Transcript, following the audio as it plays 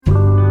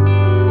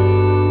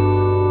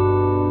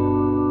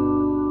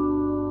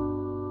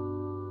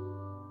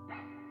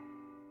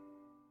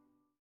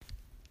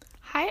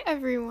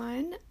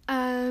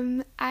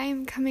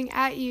coming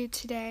at you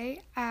today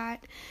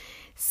at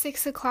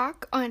 6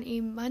 o'clock on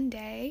a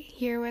Monday,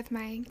 here with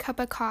my cup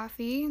of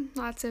coffee.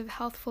 Lots of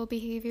healthful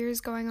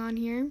behaviors going on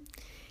here.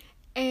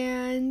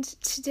 And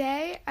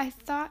today I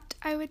thought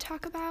I would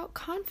talk about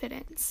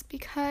confidence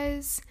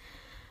because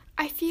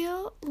I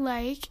feel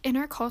like in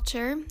our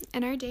culture,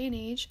 in our day and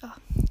age,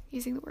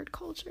 using the word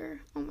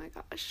culture, oh my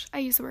gosh, I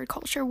use the word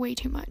culture way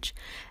too much.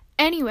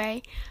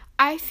 Anyway,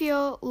 I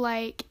feel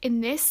like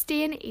in this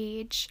day and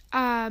age,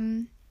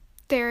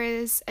 there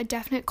is a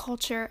definite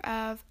culture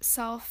of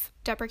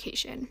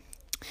self-deprecation.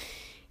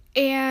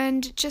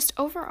 And just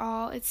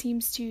overall, it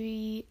seems to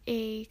be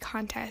a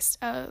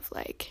contest of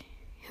like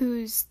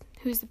who's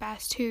the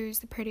best, who's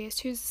the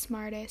prettiest, who's the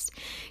smartest.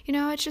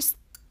 It's just,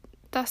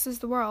 thus is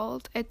the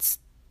world. It's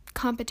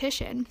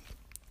competition.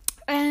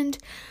 And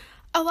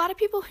a lot of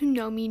people who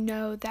know me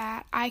know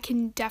that I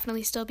can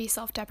definitely still be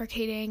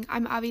self-deprecating.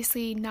 I'm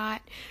obviously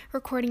not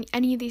recording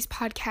any of these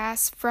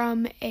podcasts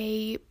from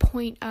a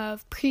point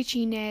of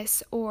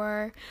preachiness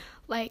or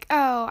like,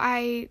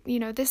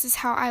 this is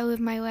how I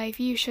live my life,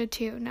 you should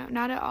too. No,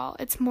 not at all.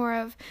 It's more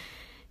of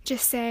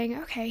just saying,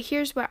 okay,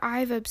 here's what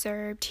I've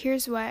observed,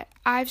 here's what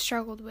I've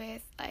struggled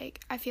with.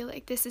 Like, I feel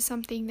like this is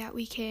something that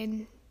we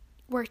can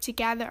work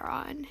together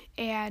on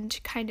and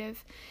kind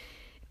of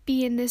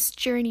be in this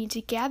journey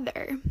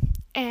together.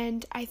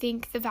 And I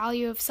think the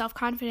value of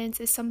self-confidence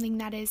is something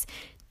that is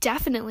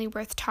definitely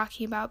worth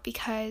talking about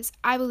because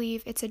I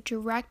believe it's a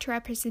direct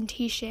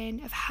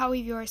representation of how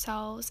we view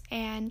ourselves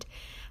and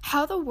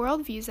how the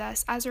world views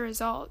us as a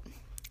result.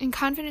 And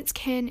confidence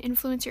can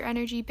influence your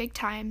energy big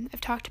time.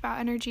 I've talked about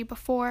energy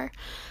before.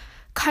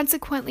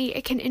 Consequently,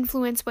 it can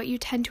influence what you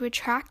tend to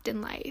attract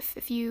in life.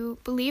 If you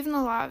believe in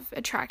the law of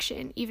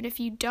attraction, even if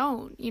you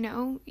don't,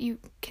 you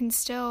can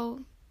still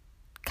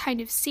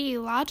kind of see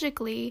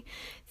logically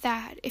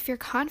that if you're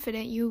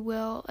confident, you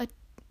will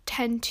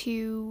tend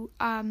to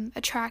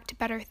attract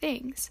better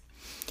things.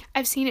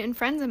 I've seen it in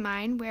friends of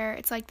mine where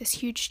it's like this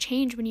huge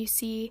change when you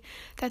see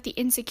that the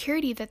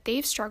insecurity that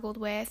they've struggled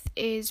with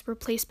is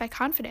replaced by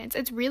confidence.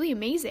 It's really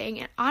amazing,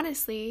 and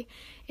honestly,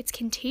 it's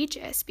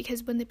contagious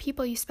because when the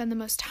people you spend the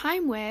most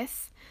time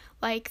with,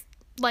 like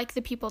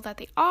the people that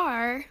they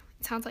are,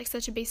 it sounds like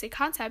such a basic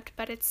concept,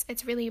 but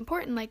it's really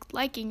important, like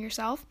liking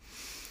yourself.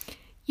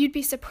 You'd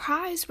be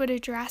surprised what a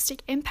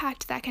drastic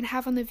impact that can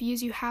have on the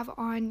views you have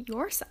on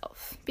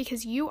yourself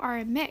because you are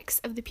a mix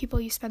of the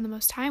people you spend the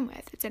most time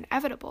with. It's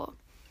inevitable.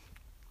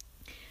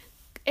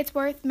 It's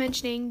worth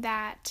mentioning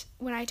that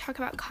when I talk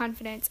about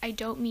confidence, I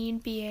don't mean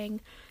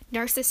being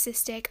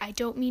narcissistic. I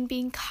don't mean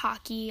being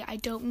cocky. I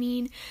don't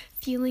mean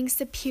feeling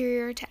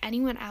superior to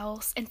anyone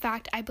else. In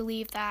fact, I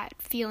believe that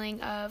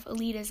feeling of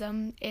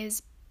elitism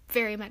is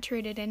very much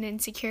rooted in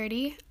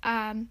insecurity.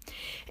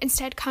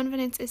 Instead,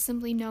 confidence is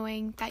simply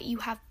knowing that you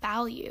have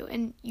value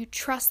and you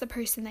trust the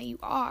person that you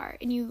are,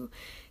 and you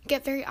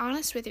get very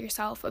honest with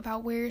yourself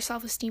about where your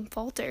self-esteem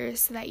falters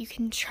so that you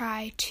can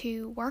try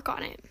to work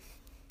on it.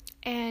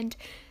 And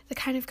the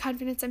kind of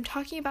confidence I'm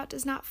talking about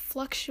does not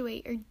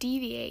fluctuate or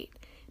deviate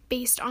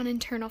based on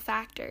internal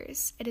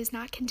factors. It is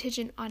not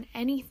contingent on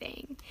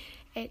anything.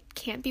 It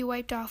can't be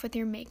wiped off with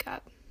your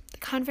makeup. The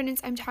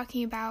confidence I'm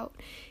talking about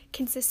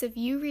consists of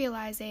you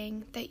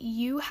realizing that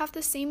you have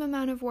the same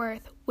amount of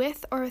worth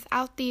with or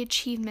without the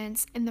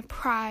achievements and the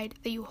pride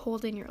that you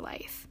hold in your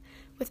life.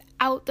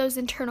 Without those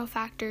internal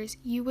factors,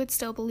 you would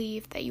still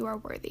believe that you are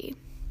worthy.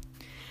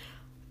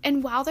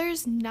 And while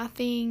there's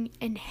nothing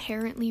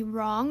inherently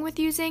wrong with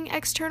using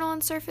external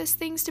and surface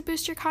things to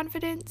boost your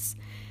confidence,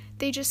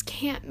 they just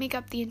can't make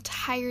up the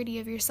entirety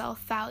of your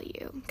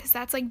self-value, because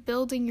that's like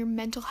building your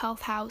mental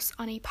health house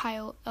on a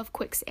pile of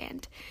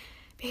quicksand.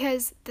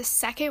 Because the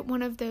second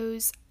one of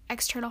those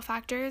external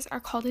factors are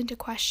called into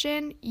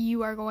question,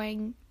 you are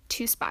going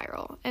to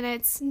spiral. And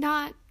it's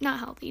not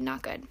healthy,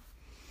 not good.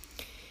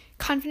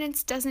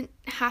 Confidence doesn't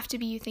have to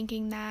be you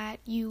thinking that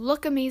you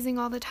look amazing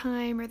all the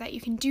time, or that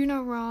you can do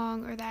no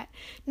wrong, or that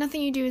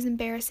nothing you do is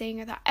embarrassing,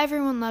 or that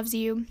everyone loves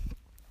you.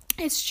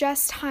 It's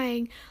just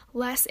tying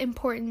less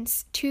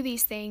importance to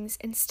these things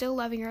and still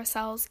loving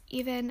ourselves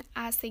even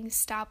as things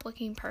stop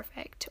looking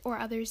perfect or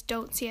others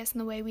don't see us in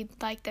the way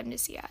we'd like them to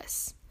see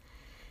us.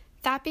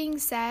 That being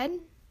said,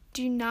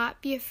 do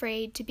not be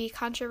afraid to be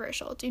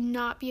controversial. Do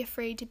not be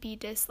afraid to be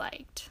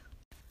disliked.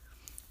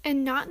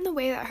 And not in the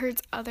way that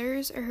hurts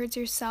others or hurts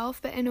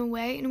yourself, but in a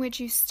way in which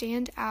you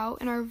stand out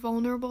and are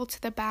vulnerable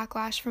to the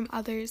backlash from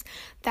others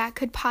that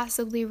could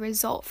possibly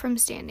result from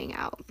standing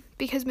out.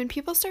 Because when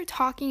people start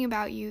talking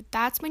about you,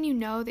 that's when you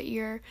know that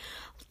you're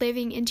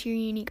living into your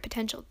unique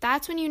potential.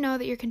 That's when you know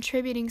that you're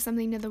contributing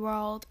something to the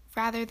world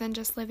rather than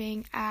just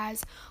living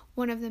as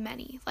one of the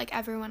many, like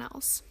everyone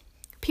else.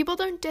 People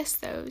don't diss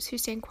those who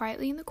stand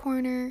quietly in the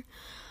corner,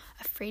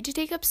 afraid to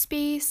take up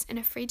space and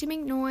afraid to make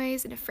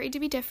noise and afraid to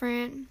be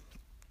different.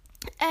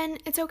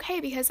 And it's okay,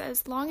 because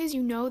as long as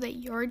you know that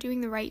you're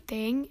doing the right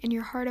thing in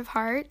your heart of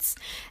hearts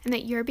and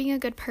that you're being a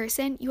good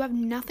person, you have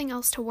nothing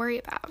else to worry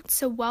about.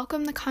 So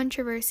welcome the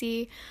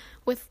controversy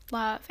with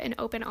love and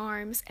open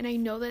arms. And I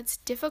know that's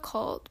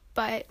difficult,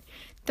 but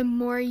the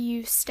more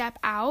you step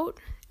out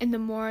And the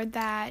more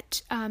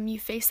that you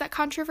face that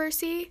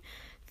controversy,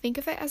 think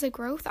of it as a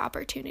growth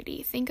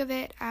opportunity. Think of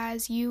it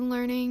as you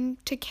learning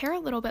to care a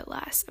little bit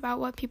less about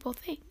what people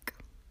think.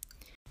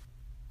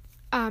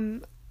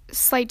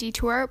 Slight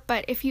detour,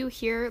 but if you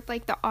hear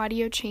like the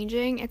audio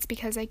changing, it's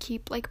because I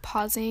keep like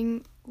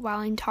pausing while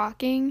I'm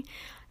talking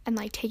and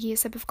like taking a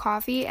sip of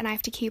coffee, and I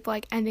have to keep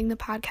like ending the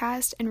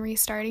podcast and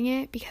restarting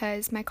it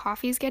because my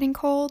coffee is getting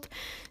cold.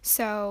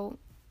 So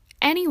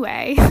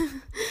anyway,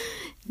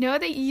 know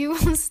that you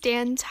will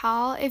stand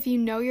tall if you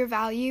know your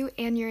value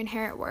and your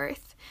inherent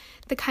worth.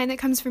 The kind that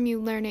comes from you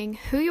learning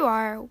who you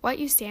are, what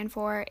you stand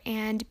for,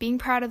 and being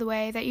proud of the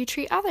way that you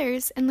treat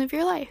others and live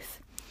your life.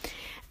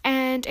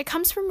 And it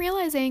comes from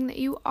realizing that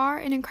you are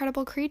an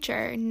incredible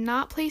creature,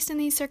 not placed in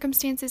these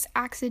circumstances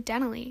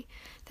accidentally,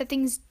 that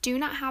things do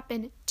not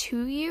happen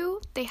to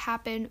you, they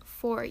happen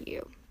for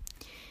you.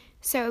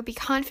 So be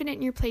confident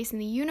in your place in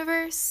the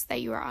universe, that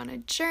you are on a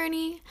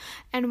journey,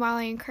 and while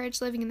I encourage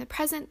living in the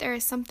present, there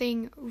is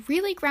something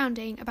really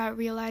grounding about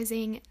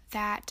realizing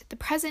that the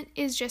present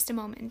is just a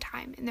moment in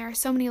time, and there are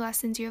so many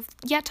lessons you have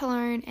yet to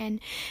learn,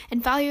 and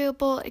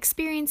valuable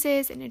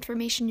experiences and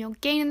information you'll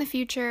gain in the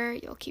future.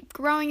 You'll keep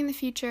growing in the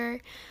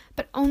future,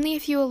 but only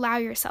if you allow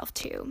yourself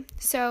to.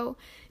 So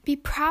be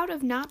proud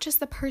of not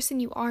just the person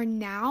you are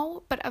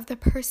now, but of the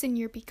person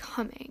you're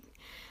becoming.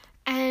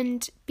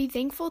 And be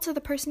thankful to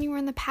the person you were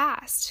in the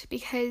past,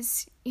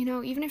 because, you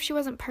know, even if she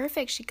wasn't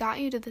perfect, she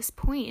got you to this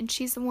point, and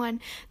she's the one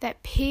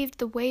that paved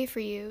the way for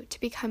you to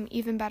become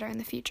even better in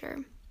the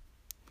future.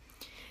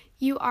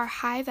 You are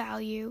high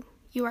value.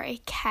 You are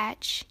a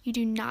catch. You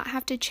do not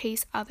have to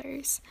chase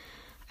others.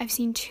 I've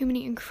seen too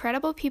many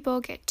incredible people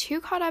get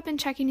too caught up in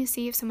checking to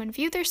see if someone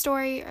viewed their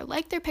story or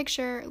liked their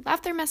picture or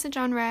left their message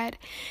unread,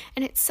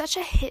 and it's such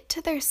a hit to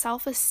their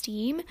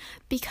self-esteem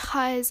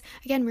because,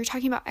 again, we're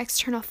talking about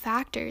external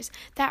factors.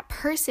 That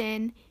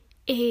person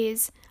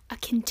is a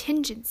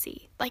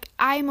contingency. Like,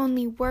 I'm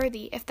only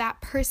worthy if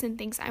that person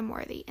thinks I'm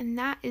worthy, and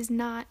that is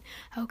not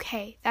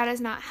okay. That is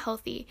not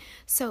healthy.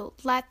 So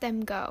let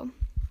them go.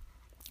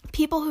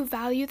 People who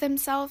value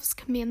themselves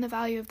command the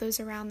value of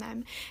those around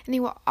them, and they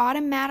will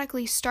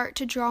automatically start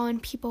to draw in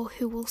people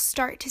who will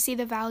start to see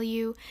the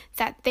value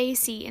that they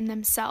see in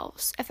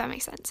themselves, if that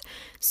makes sense.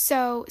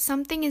 So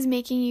something is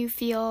making you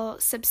feel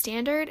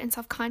substandard and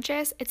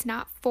self-conscious. It's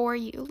not for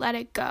you. Let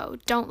it go.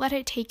 Don't let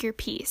it take your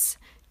peace.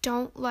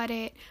 Don't let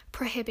it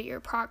prohibit your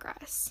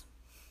progress.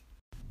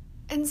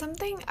 And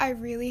something I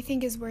really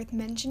think is worth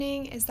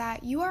mentioning is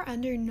that you are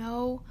under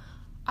no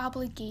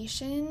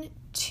obligation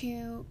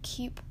to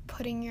keep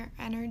putting your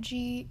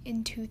energy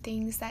into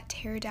things that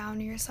tear down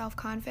your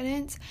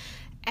self-confidence.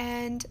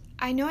 And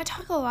I know I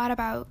talk a lot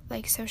about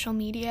like social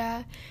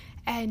media,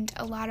 and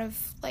a lot of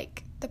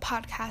like the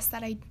podcasts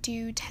that I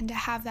do tend to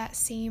have that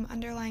same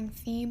underlying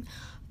theme.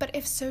 But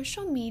if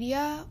social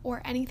media,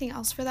 or anything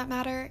else for that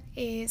matter,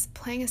 is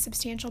playing a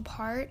substantial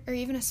part or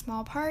even a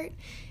small part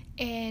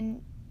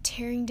in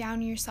tearing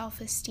down your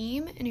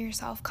self-esteem and your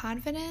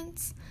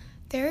self-confidence,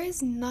 there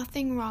is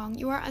nothing wrong.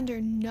 You are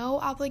under no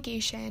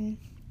obligation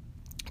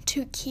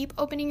to keep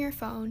opening your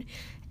phone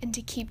and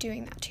to keep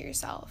doing that to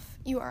yourself.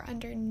 You are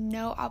under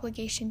no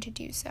obligation to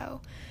do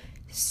so.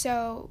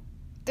 So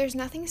there's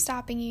nothing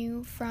stopping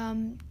you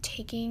from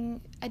taking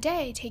a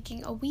day,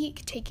 taking a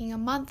week, taking a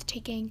month,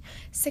 taking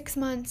 6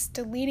 months,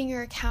 deleting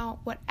your account,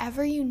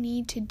 whatever you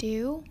need to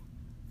do.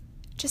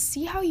 Just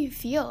see how you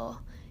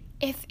feel.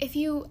 If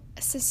you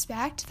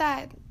suspect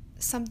that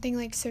something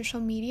like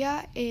social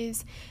media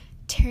is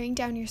tearing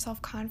down your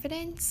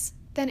self-confidence,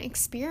 then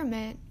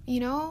experiment. You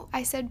know,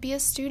 I said be a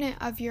student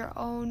of your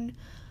own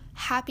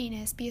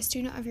happiness, be a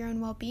student of your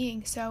own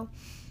well-being. So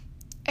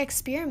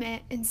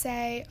experiment and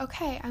say,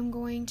 okay, I'm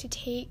going to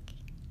take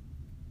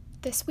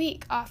this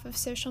week off of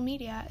social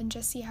media and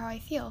just see how I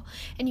feel.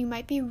 And you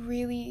might be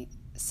really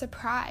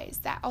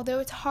surprised that, although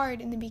it's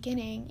hard in the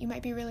beginning, you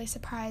might be really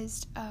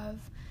surprised of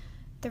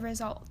the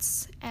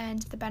results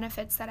and the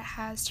benefits that it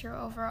has to your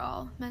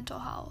overall mental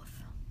health.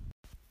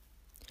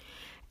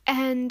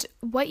 And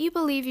what you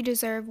believe you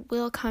deserve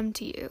will come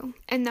to you,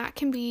 and that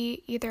can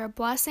be either a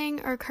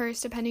blessing or a curse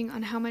depending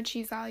on how much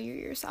you value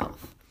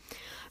yourself.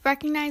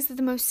 Recognize that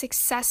the most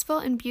successful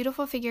and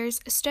beautiful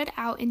figures stood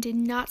out and did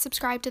not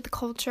subscribe to the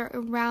culture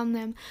around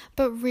them,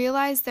 but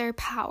realized their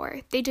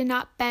power. They did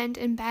not bend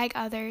and beg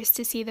others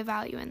to see the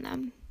value in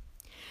them.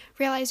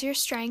 Realize your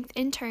strength,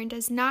 in turn,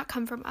 does not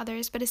come from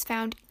others, but is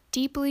found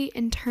deeply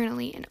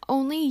internally, and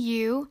only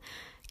you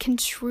can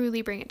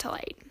truly bring it to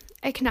light.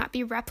 It cannot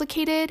be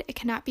replicated, it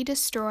cannot be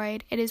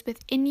destroyed, it is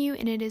within you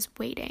and it is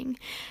waiting.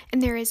 And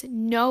there is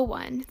no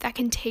one that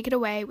can take it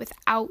away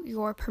without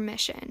your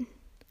permission.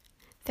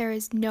 There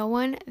is no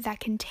one that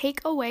can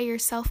take away your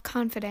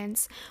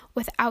self-confidence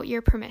without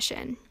your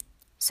permission.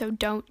 So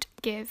don't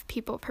give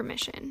people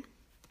permission.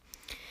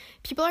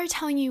 People are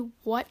telling you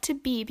what to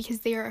be because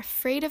they are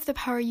afraid of the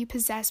power you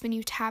possess when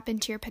you tap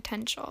into your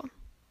potential.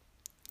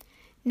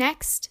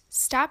 Next,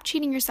 stop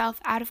cheating yourself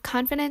out of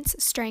confidence,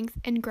 strength,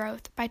 and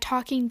growth by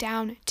talking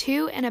down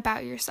to and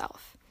about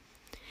yourself.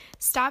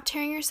 Stop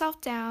tearing yourself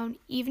down.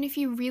 Even if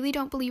you really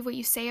don't believe what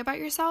you say about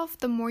yourself,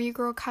 the more you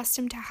grow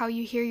accustomed to how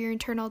you hear your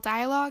internal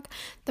dialogue,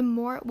 the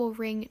more it will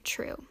ring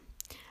true.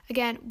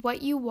 Again,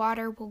 what you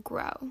water will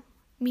grow,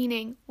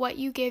 meaning what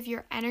you give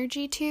your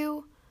energy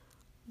to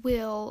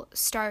will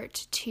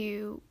start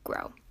to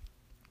grow.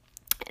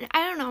 And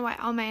I don't know why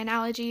all my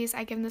analogies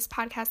I give in this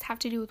podcast have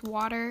to do with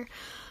water,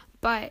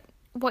 but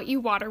what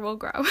you water will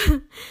grow.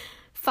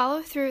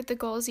 Follow through with the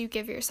goals you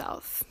give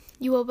yourself.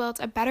 You will build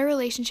a better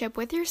relationship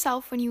with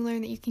yourself when you learn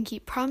that you can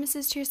keep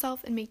promises to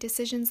yourself and make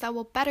decisions that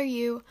will better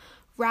you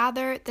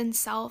rather than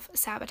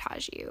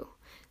self-sabotage you.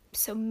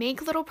 So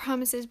make little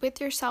promises with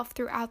yourself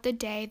throughout the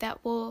day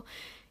that will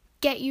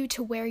get you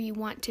to where you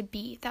want to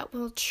be, that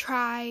will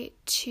try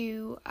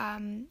to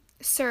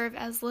serve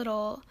as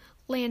little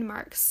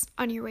landmarks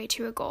on your way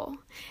to a goal.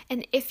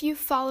 And if you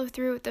follow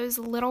through with those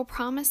little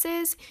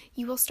promises,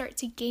 you will start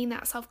to gain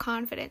that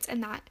self-confidence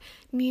and that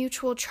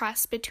mutual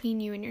trust between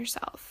you and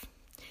yourself.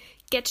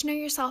 Get to know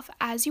yourself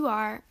as you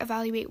are,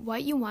 evaluate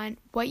what you want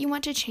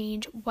to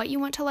change, what you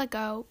want to let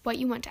go, what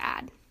you want to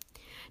add.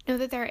 Know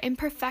that there are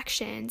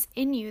imperfections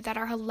in you that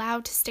are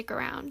allowed to stick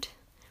around.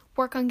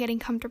 Work on getting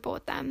comfortable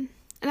with them.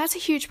 And that's a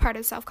huge part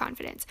of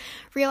self-confidence,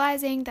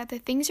 realizing that the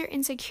things you're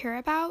insecure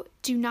about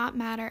do not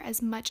matter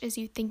as much as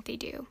you think they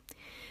do.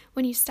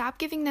 When you stop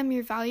giving them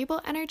your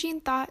valuable energy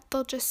and thought,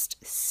 they'll just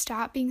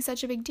stop being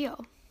such a big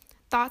deal.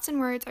 Thoughts and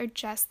words are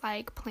just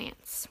like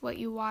plants. What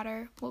you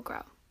water will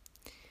grow.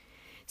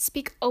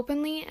 Speak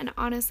openly and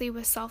honestly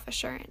with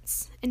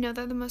self-assurance, and know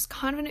that the most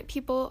confident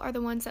people are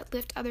the ones that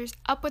lift others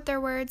up with their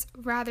words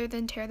rather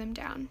than tear them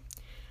down,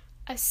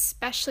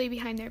 especially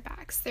behind their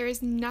backs. There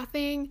is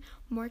nothing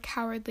more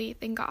cowardly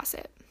than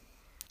gossip.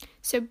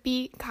 So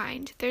be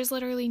kind. There's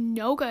literally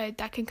no good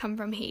that can come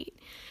from hate.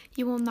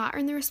 You will not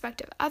earn the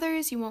respect of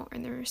others, you won't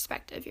earn the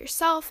respect of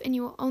yourself, and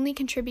you will only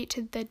contribute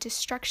to the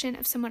destruction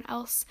of someone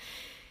else's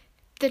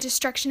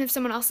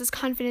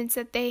confidence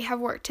that they have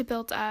worked to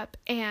build up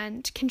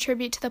and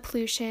contribute to the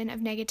pollution of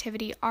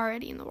negativity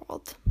already in the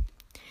world.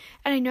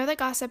 And I know that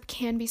gossip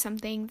can be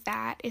something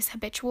that is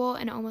habitual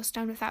and almost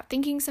done without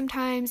thinking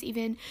sometimes,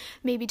 even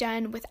maybe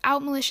done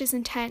without malicious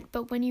intent,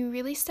 but when you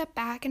really step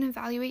back and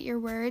evaluate your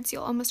words,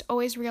 you'll almost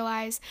always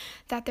realize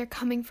that they're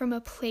coming from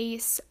a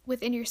place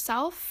within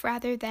yourself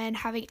rather than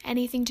having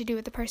anything to do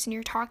with the person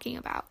you're talking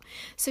about.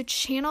 So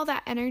channel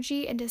that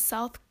energy into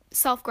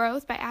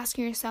self-growth by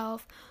asking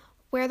yourself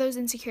where those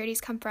insecurities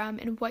come from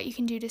and what you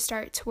can do to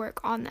start to work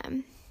on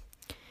them.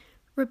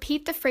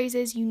 Repeat the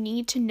phrases you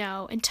need to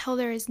know until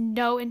there is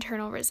no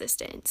internal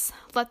resistance.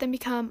 Let them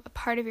become a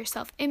part of your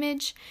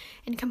self-image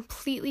and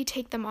completely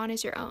take them on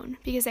as your own,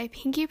 because I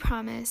pinky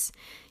promise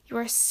you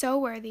are so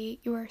worthy,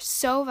 you are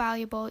so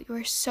valuable, you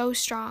are so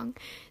strong,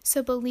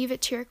 so believe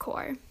it to your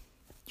core.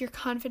 Your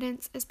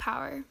confidence is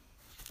power.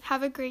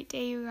 Have a great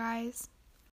day, you guys.